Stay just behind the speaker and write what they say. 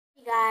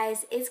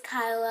Guys, it's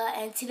Kyla,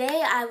 and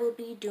today I will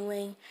be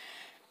doing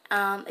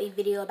a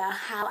video about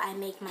how I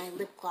make my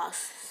lip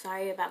gloss.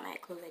 Sorry about my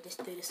clothes, I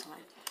just threw this on.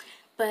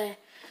 But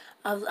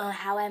of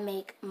how I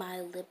make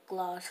my lip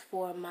gloss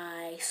for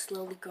my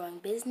slowly growing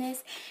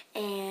business,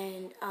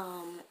 and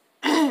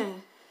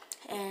and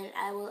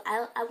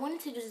I wanted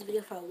to do this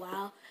video for a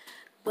while,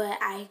 but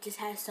I just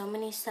had so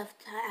many stuff.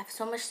 I have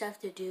so much stuff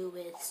to do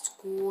with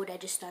school that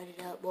just started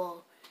up.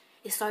 Well,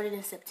 it started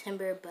in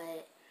September,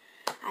 but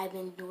I've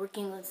been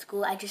working with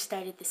school. I just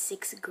started the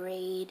 6th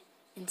grade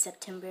in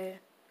September,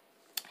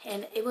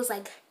 and it was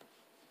like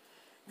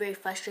very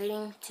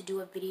frustrating to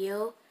do a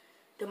video.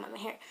 Don't mind my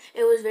hair.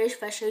 It was very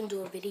frustrating to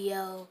do a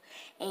video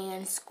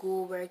and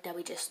schoolwork that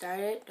we just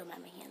started. Don't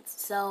mind my hands.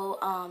 So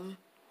I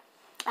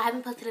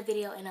haven't posted a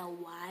video in a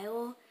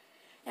while,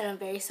 and I'm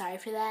very sorry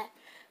for that.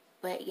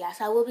 But yeah,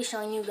 so I will be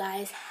showing you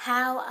guys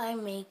how I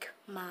make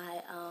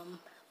my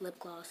lip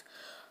gloss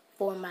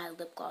for my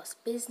lip gloss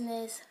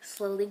business,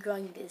 slowly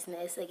growing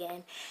business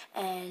again.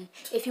 And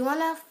if you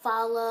want to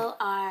follow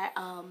our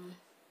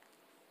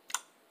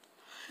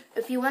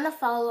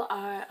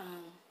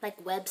like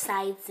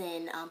websites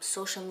and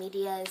social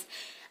medias,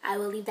 I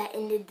will leave that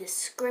in the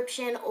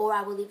description, or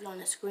I will leave it on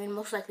the screen,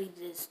 most likely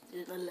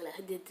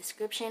the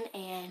description.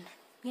 And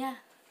yeah,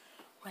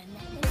 run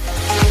that in.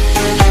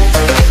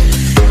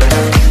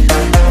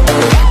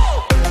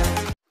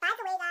 By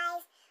the way,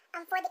 guys,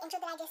 for the intro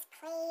that I just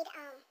played,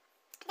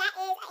 that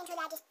is an intro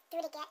that I just threw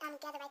together right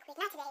quick.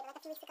 Not today, but like a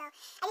few weeks ago. I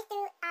just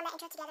threw that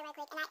intro together right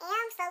quick, and I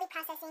am slowly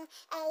processing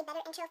a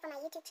better intro for my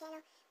YouTube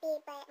channel,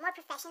 but more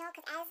professional,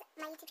 because as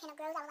my YouTube channel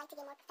grows, I would like to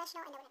get more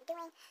professional and know what I'm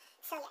doing.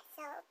 So yeah,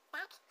 so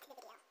back to the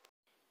video.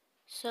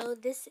 So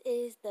this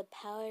is the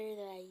powder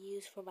that I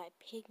use for my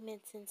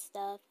pigments and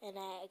stuff, and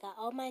I got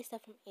all my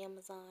stuff from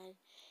Amazon.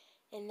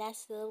 And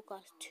that's the lip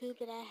gloss tube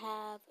that I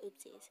have.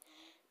 Oopsies.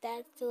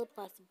 That's the lip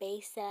gloss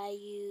base that I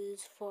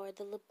use for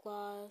the lip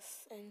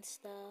gloss and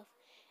stuff.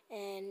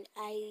 And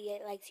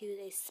I like to use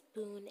a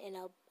spoon and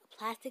a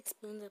plastic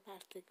spoons or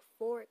plastic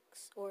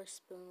forks or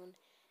spoon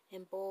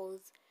and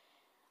bowls.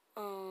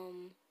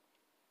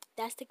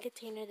 That's the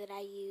container that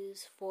I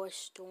use for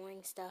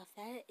storing stuff.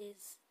 That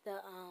is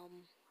the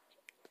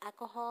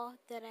alcohol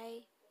that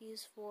I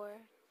use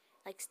for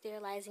like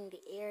sterilizing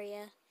the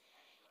area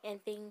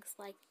and things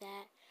like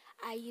that.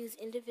 I use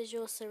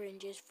individual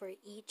syringes for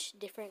each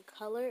different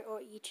color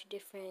or each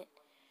different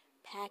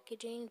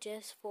packaging,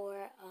 just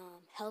for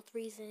health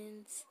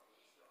reasons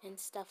and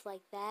stuff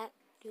like that,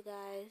 you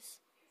guys.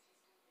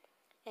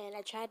 And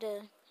I try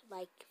to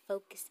like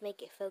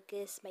make it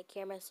focus my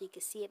camera so you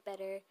can see it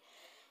better.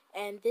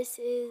 And this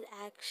is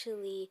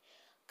actually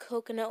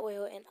coconut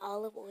oil and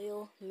olive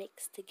oil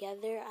mixed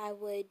together. I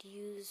would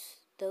use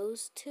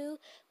those two,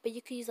 but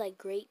you could use like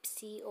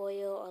grapeseed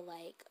oil or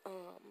like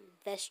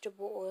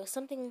vegetable oil,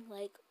 something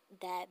like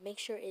that. Make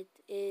sure it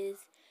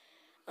is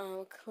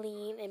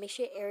clean, and make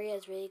sure your area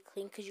is really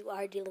clean, because you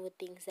are dealing with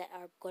things that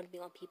are going to be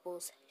on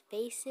people's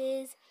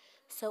faces.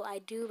 So I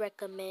do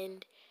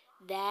recommend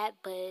that.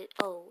 But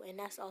and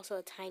that's also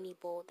a tiny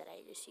bowl that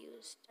I just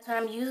used. So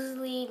I'm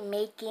usually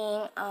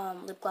making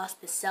lip gloss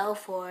to sell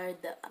for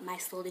my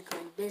slowly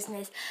growing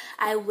business.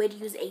 I would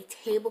use a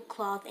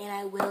tablecloth, and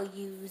I will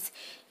use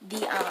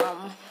the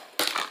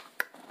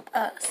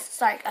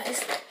sorry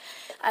guys,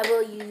 I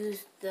will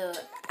use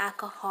the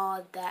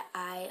alcohol that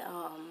I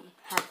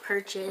have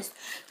purchased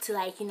to,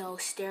 like, you know,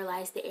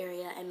 sterilize the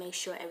area and make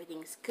sure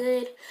everything's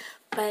good.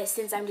 But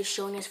since I'm just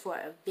showing this for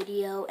a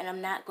video and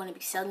I'm not going to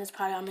be selling this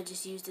product, I'm going to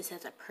just use this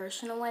as a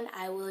personal one.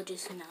 I will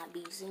just not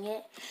be using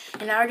it.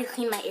 And I already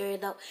cleaned my area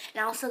though.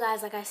 And also,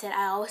 guys, like I said,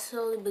 I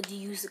also would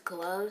use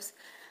gloves.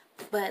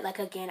 But like,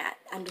 again,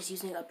 I'm just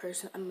using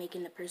I'm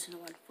making the personal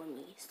one for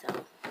me.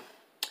 So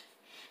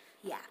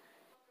yeah.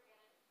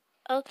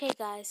 Okay,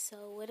 guys,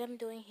 so what I'm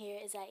doing here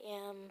is I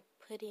am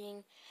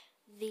putting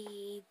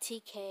the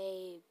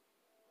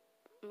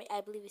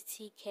I believe it's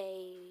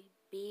TKB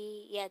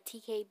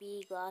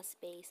gloss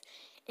base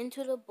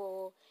into the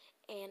bowl.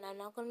 And I'm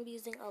not going to be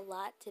using a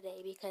lot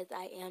today, because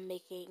I am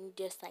making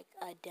just like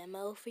a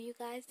demo for you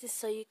guys, just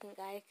so you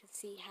guys can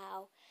see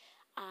how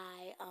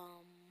I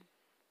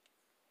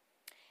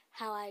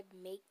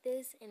make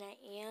this. And I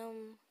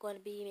am going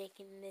to be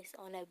making this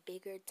on a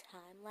bigger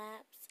time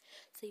lapse,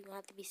 so you won't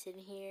have to be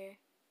sitting here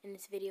in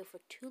this video for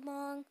too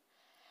long.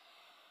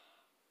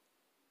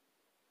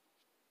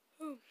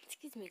 Oh,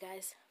 excuse me,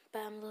 guys, but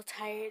I'm a little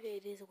tired.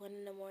 It is 1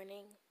 in the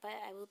morning, but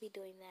I will be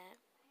doing that.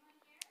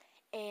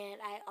 And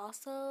I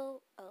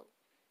also,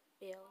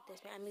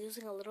 I'm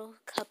using a little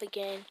cup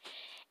again,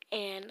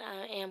 and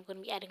I am going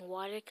to be adding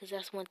water, because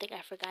that's one thing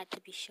I forgot to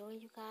be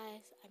showing you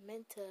guys. I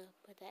meant to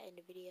put that in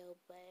the video,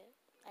 but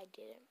I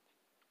didn't.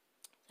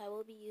 So I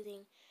will be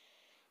using,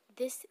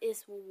 this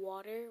is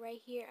water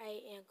right here.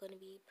 I am going to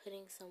be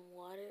putting some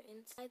water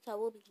inside, so I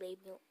will be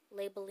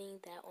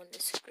labeling that on the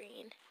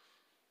screen.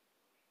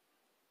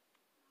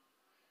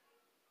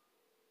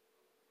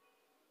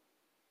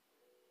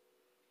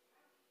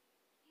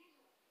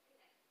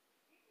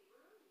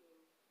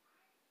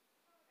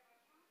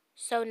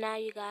 So now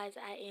you guys,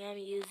 I am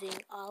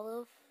using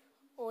olive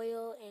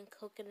oil and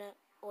coconut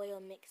oil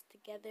mixed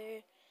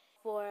together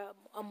for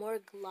a more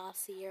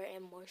glossier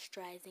and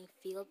moisturizing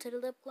feel to the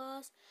lip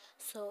gloss.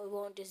 So it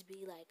won't just be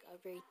like a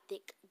very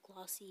thick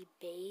glossy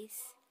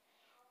base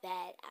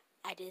that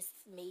I just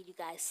made you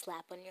guys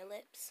slap on your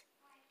lips.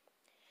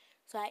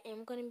 So I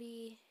am going to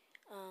be,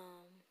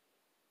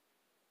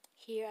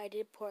 here I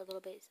did pour a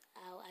little bit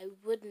out. I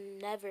would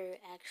never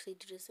actually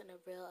do this on a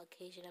real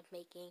occasion of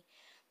making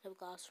lip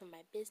gloss for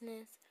my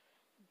business,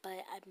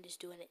 but I'm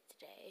just doing it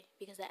today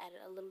because I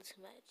added a little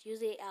too much.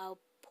 Usually I'll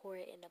pour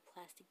it in a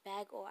plastic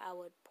bag or I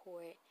would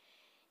pour it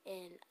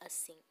in a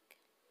sink.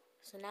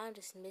 So now I'm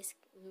just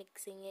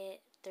mixing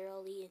it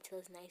thoroughly until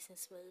it's nice and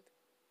smooth.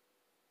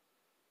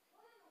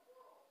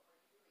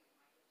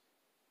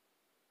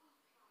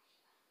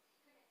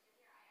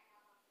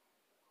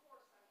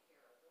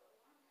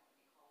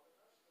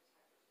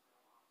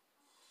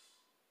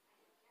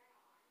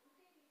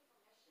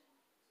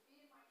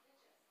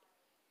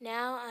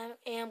 Now I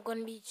am going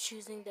to be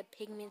choosing the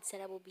pigments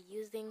that I will be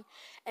using.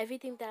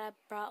 Everything that I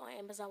brought on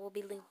Amazon will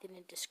be linked in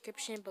the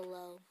description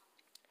below.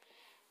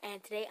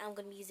 And today I'm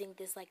going to be using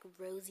this like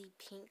rosy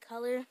pink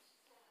color.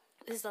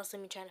 This is also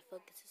me trying to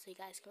focus it so you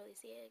guys can really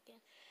see it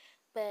again.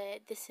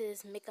 But this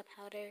is makeup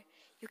powder.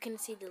 You can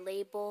see the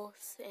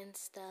labels and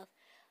stuff.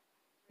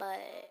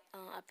 But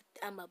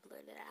I'm going to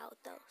blur that out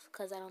though,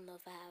 because I don't know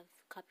if I have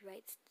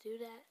copyrights to do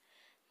that.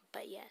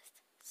 But yes.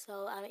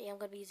 So I am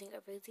going to be using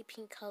a rosy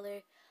pink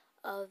color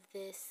of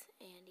this,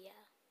 and yeah.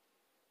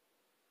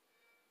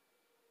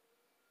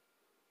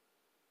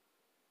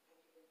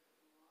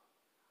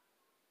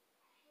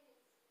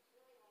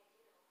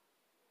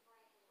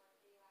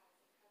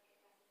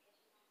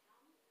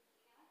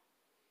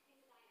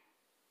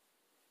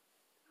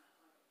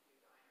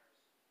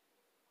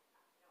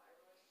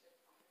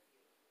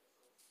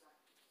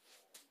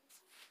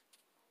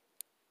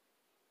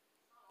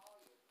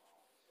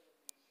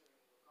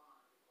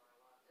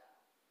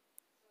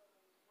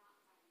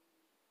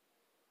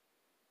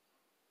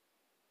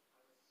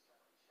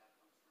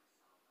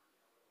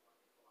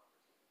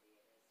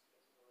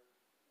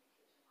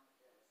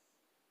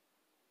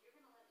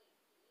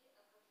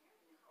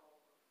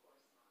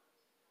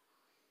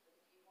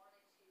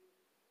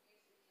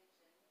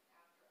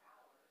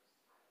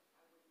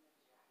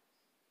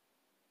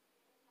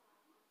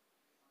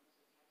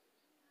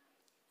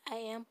 I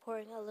am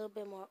pouring a little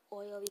bit more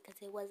oil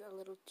because it was a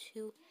little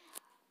too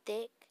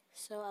thick.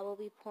 So I will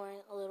be pouring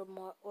a little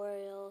more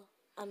oil.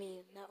 I mean,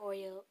 not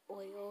oil,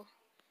 oil.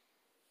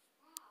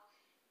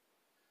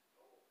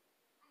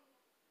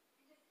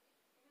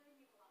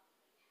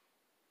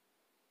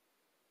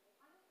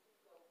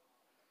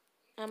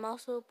 I'm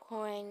also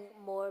pouring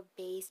more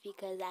base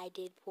because I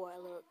did pour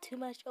a little too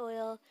much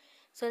oil.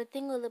 So the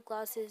thing with lip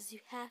gloss is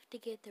you have to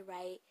get the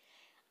right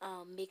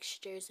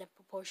mixtures and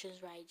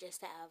proportions right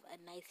just to have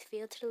a nice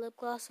feel to the lip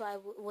gloss. So I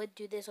would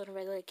do this on a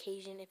regular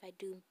occasion if I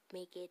do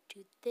make it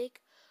too thick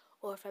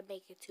or if I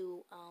make it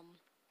too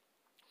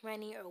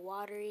runny or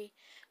watery.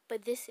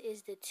 But this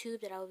is the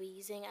tube that I will be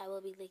using. I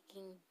will be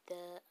linking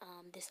the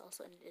this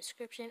also in the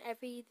description.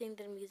 Everything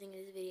that I'm using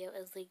in this video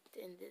is linked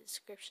in the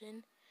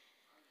description.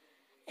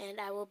 And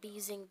I will be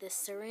using the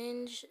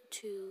syringe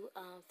to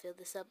fill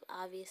this up,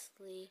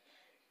 obviously.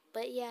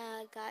 But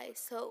yeah,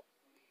 guys, so,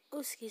 oh,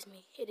 excuse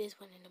me, it is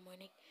 1 in the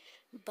morning.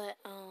 But,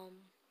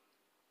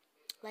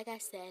 like I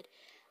said,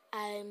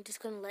 I'm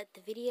just going to let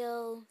the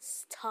video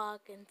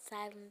talk in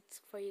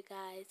silence for you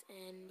guys.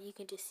 And you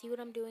can just see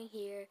what I'm doing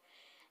here.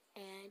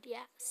 And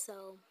yeah,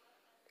 so,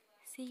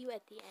 see you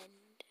at the end.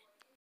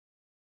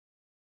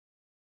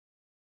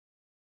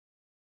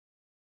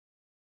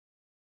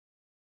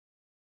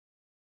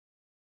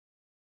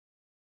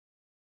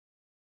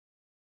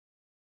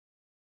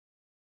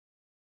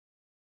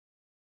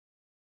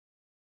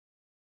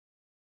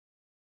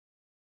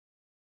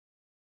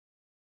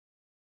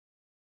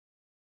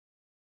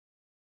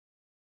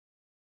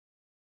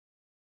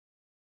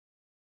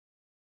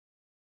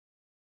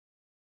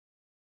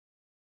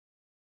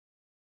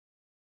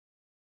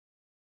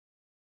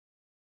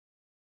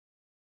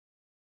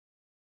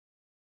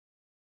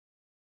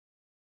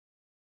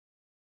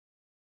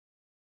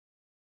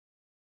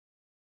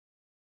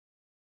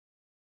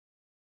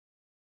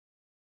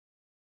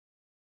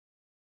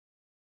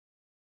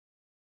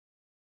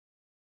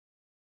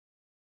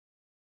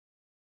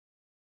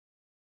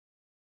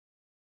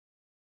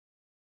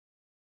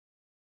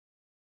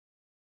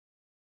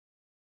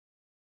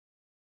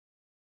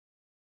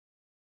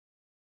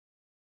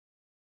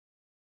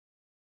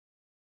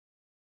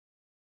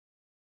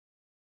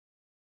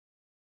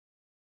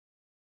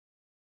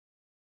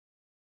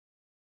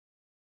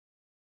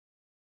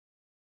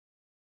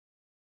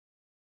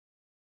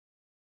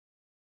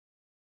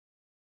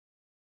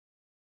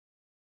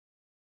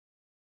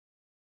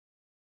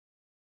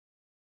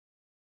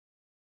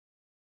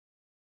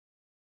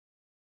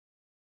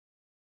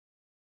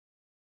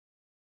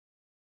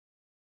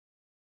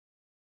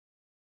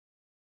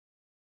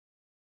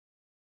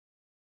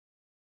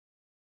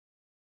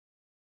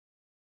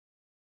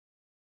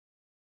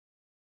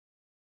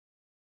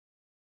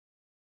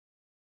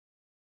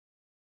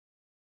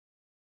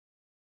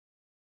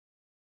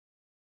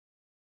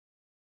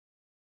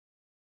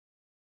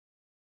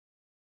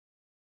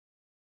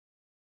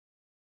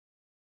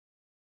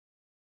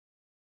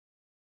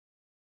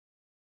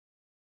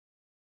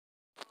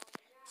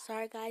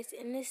 Sorry guys,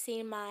 in this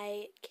scene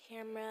my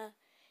camera,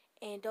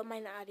 and don't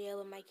mind the audio,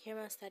 but my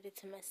camera started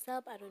to mess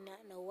up. I do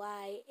not know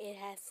why. It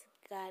has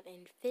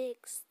gotten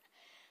fixed,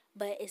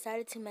 but it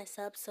started to mess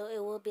up, so it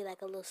will be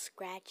like a little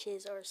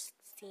scratches or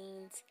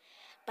scenes,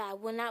 but I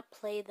will not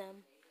play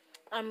them.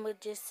 I'm gonna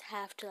just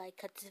have to like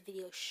cut this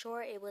video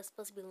short. It was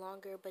supposed to be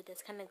longer, but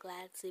that's kind of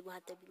glad, so you won't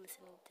have to be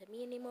listening to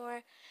me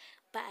anymore.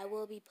 But I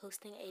will be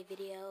posting a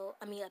video,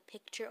 a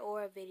picture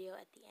or a video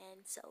at the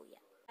end, so yeah.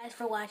 Thanks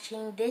for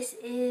watching. This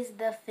is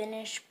the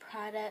finished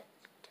product